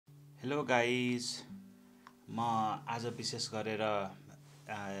Hello guys, म आज विशेष गरेर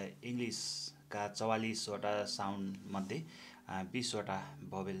इङ्ग्लिसका 44वटा साउन्ड मध्ये 20वटा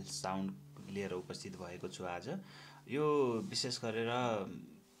भोवेल साउन्ड लिएर उपस्थित भएको छु। आज यो विशेष गरेर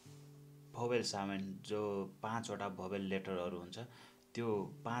भोवेल साउन्ड जो 5वटा भोवेल लेटरहरू हुन्छ, त्यो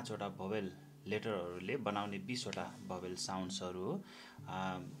 5वटा भोवेल लेटरहरूले बनाउने 20वटा भोवेल साउन्ड्सहरू हो।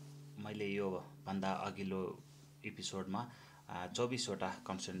 मैले यो भन्दा अघिल्लो एपिसोडमा 24वटा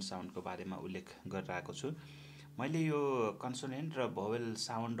कन्सोनेन्ट साउन्डको बारेमा उल्लेख गरिरहेको छु। मैले यो कन्सोनेन्ट र भोवेल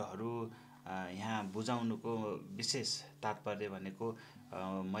साउन्डहरू यहाँ बुझाउनुको विशेष तात्पर्य भनेको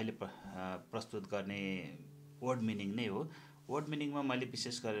मैले प्रस्तुत गर्ने वर्ड मिनिङ नै हो। वर्ड मिनिङमा मैले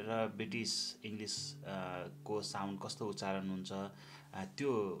विशेष गरेर ब्रिटिस इङ्ग्लिस को साउन्ड कस्तो उच्चारण हुन्छ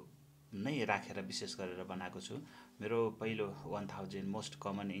त्यो नै राखेर विशेष गरेर बनाएको छु। मेरो पहिलो 1000 मोस्ट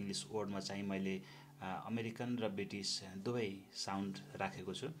कमन इङ्ग्लिस वर्डमा चाहिँ मैले अमेरिकन र ब्रिटिस दुवै साउन्ड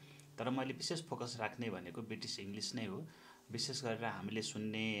राखेको छु। तर मैले विशेष फोकस राख्ने भनेको ब्रिटिस इङ्ग्लिस नै हो। विशेष गरेर हामीले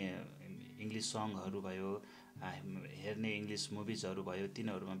सुन्ने इङ्ग्लिस सङहरू भयो, हेर्ने इङ्ग्लिस मुभिजहरू भयो,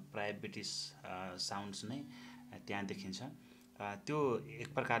 तिनीहरूमा प्राय ब्रिटिस साउन्ड्स नै त्यहाँ देखिन्छ। त्यो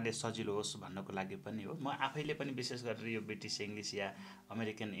एक प्रकारले सजिलो होस् भन्नको लागि पनि हो। म आफैले पनि विशेष गरेर यो ब्रिटिस इङ्ग्लिस या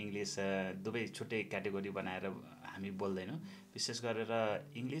अमेरिकन इङ्ग्लिस दुवै छुट्टै क्याटेगोरी बनाएर हामी बोल्दैनौँ। विशेष गरेर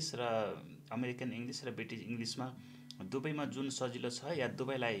इङ्ग्लिस र अमेरिकन इङ्ग्लिस र ब्रिटिस इङ्ग्लिसमा दुवैमा जुन सजिलो छ या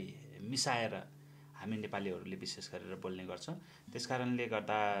दुवैलाई मिसाएर हामी नेपालीहरूले विशेष गरेर बोल्ने गर्छौँ। त्यसकारणले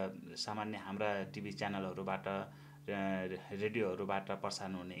गर्दा सामान्य हाम्रा टिभी च्यानलहरूबाट रेडियोहरूबाट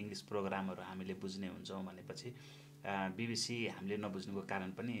प्रसारण हुने इङ्ग्लिस प्रोग्रामहरू हामीले बुझ्ने हुन्छौँ भनेपछि BBC हामीले नबुझ्नुको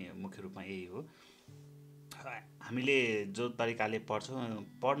कारण पनि मुख्य रूपमा यही हो। हामीले जो तरिकाले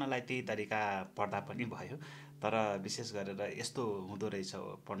पढ्छौँ, पढ्नलाई त्यही तरिका पढ्दा पनि भयो, तर विशेष गरेर यस्तो हुँदो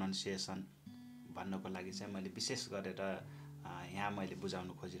रहेछ प्रोनाउन्सिएसन भन्नको लागि चाहिँ मैले विशेष गरेर यहाँ मैले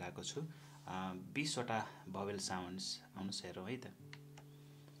बुझाउनु खोजिरहेको छु। 20वटा भोवेल साउन्ड्स आउनुहोस् हेरौँ है त।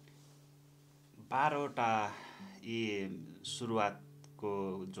 12वटा यी सुरुवातको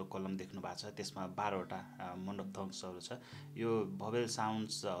जो कलम देख्नु भएको छ त्यसमा 12वटा मोनोप्थोङ्सहरू छ। यो भोवेल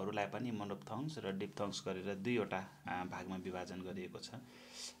साउन्ड्सहरूलाई पनि मोनोप्थोङ्स र डिप्थोङ्स गरेर 2वटा भागमा विभाजन गरिएको छ।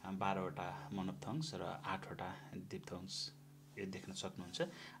 12वटा मोनोप्थोङ्स र 8वटा डिप्थोङ्स यो देख्न सक्नुहुन्छ।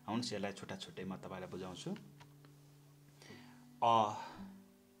 आउनुहोस् यसलाई छुट्टा छुट्टै म तपाईँलाई बुझाउँछु। अ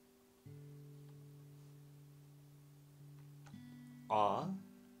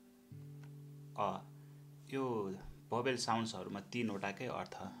यो भोवेल साउन्ड्सहरूमा 3वटाकै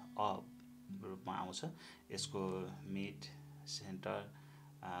अर्थ अ रूपमा आउँछ। यसको मिड, सेन्टर,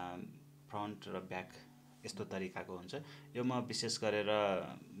 फ्रन्ट र ब्याक यस्तो तरिकाको हुन्छ। यो म विशेष गरेर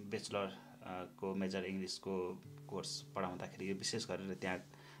ब्याचलर को मेजर इङ्ग्लिसको कोर्स पढाउँदाखेरि यो विशेष गरेर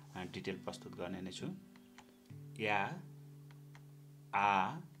त्यहाँ डिटेल प्रस्तुत गर्ने नै छु। या,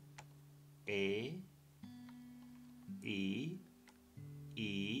 आ, ए, ई,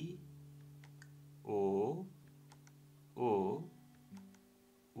 ओ, उ,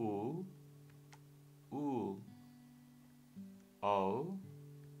 औ,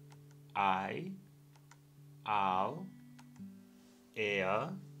 आइ, आव, एय,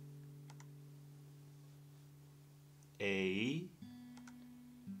 एई,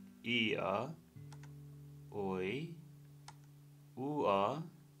 इय, ओइ, उअ।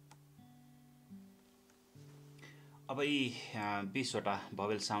 अब यी 20वटा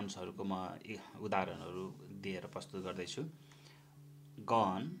भोवेल साउन्ड्सहरूको म उदाहरणहरू दिएर प्रस्तुत गर्दैछु।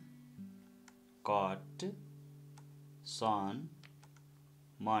 Gun, cut, sun,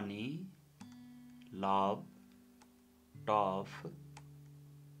 money, love, tough,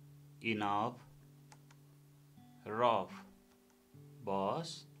 enough, rough, bus,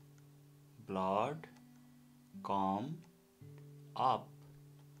 blood, com, up,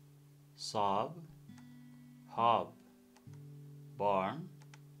 sub, hub, burn,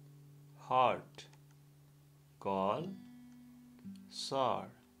 hurt, call, sir,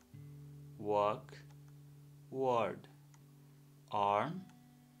 work, word, earn,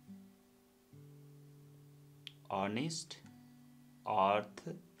 Ernest, earth,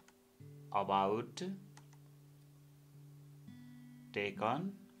 about, taken,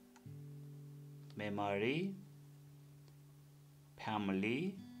 memory, family,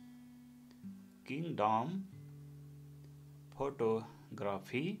 kingdom,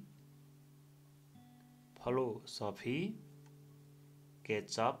 photography, philosophy,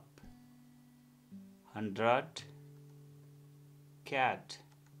 ketchup, 100, CAT,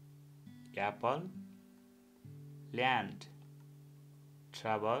 Apple, land,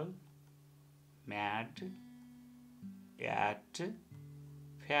 travel, mad, yacht,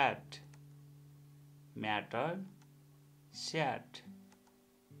 fat, matter, स्याट,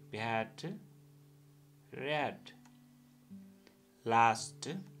 bat, rat. Last,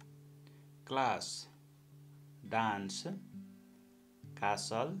 class, dance,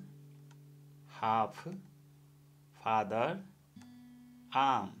 castle, half, father,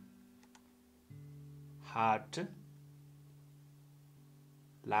 arm, heart,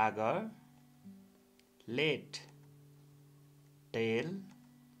 lager, late, tail,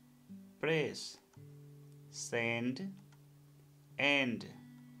 press, send, end,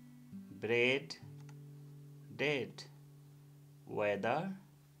 bread, dead, weather,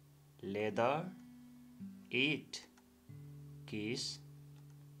 leather, eat, kiss,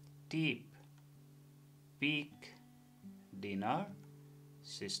 tip, peak, dinner,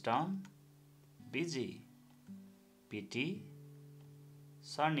 system, busy, pity,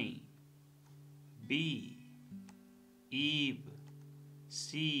 sunny, bee, eve,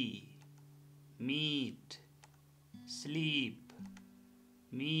 see, meet, sleep,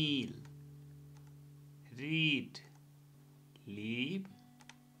 meal, read, leave,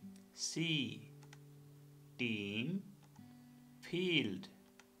 see, team, field,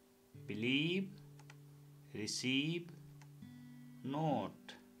 believe, receive,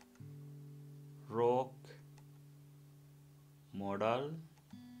 note, rock, model,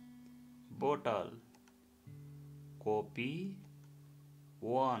 bottle, copy,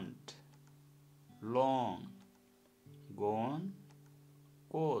 want, long, gone,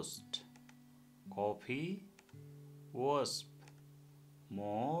 coast, coffee, wasp,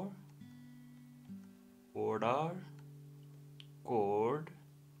 more, order, cord,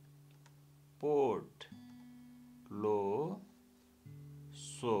 port, low,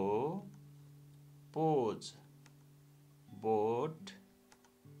 so, pose, boat,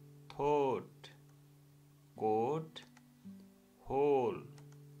 thought, coat, hole,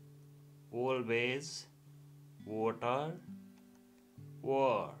 always, water,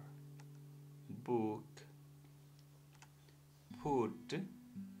 war, book, foot,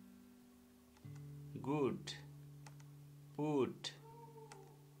 good, put,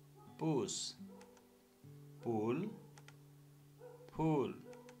 push, pull, pull,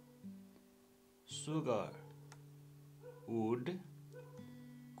 sugar, wood,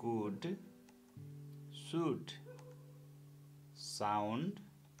 good, should, sound,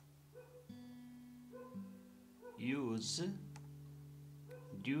 use,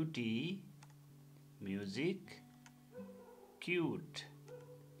 duty, music, cute,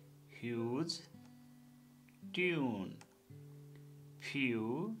 huge, tune,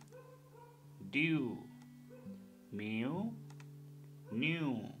 few, due, mew,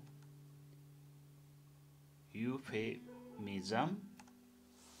 new, euphemism,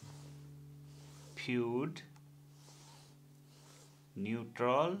 feud,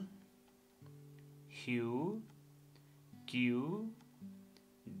 neutral, hue, cue,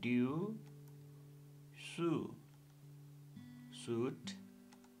 due, sue, suit,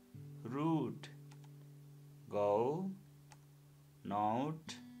 root, go,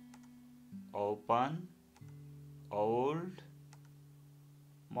 note, open, old,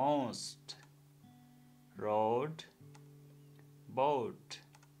 most, road, boat,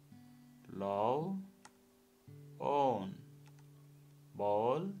 low, own,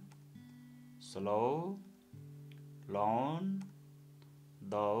 ball, slow, lawn,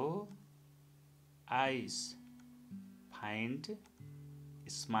 though, ice, find,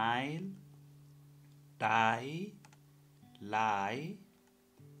 smile, tie, lie,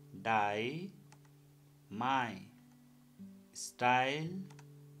 die, my, style,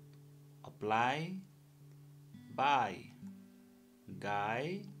 apply, buy,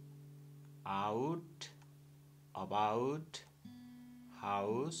 guy, out, about,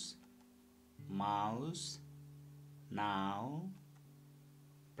 house, mouse, now,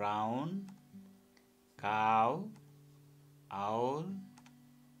 brown, cow, owl,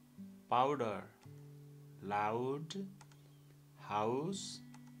 powder, loud, house,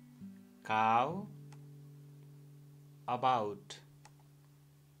 cow, about,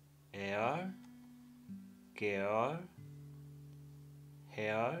 air, care,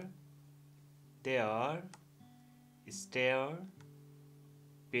 hair, there, stare,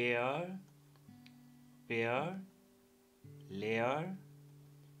 pair, layer,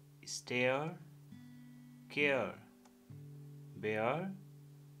 stare, care, bear,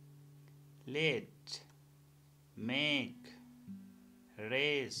 late, make,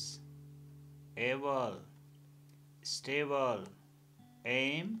 race, able, stable,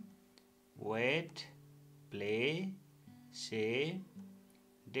 aim, wait, play, say,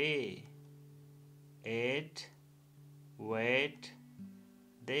 day, ate, wait,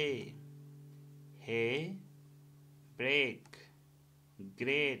 they, hay, break,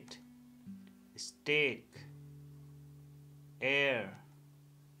 great, stake, air,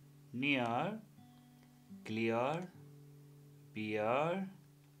 near, clear, beer,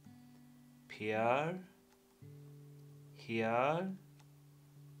 fear, here,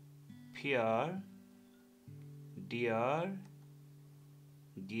 fear, dear,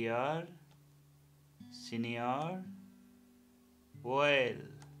 gear, senior, well,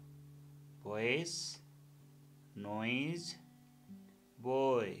 voice, noise,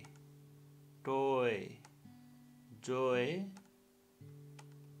 boy, toy, joy,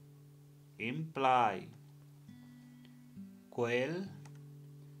 imply, quail,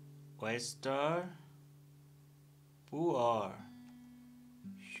 oyster, poor,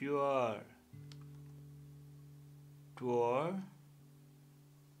 sure, tour,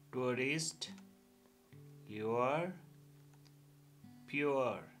 tourist, lure,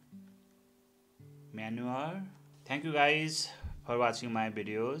 pure, manure. Thank you guys for watching my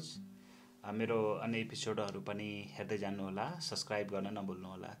videos. मेरो अन्य एपिसोडहरू पनि हेर्दै जानु होला, subscribe गर्न नभुल्नु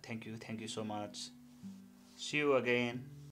होला. Thank you so much. See you again.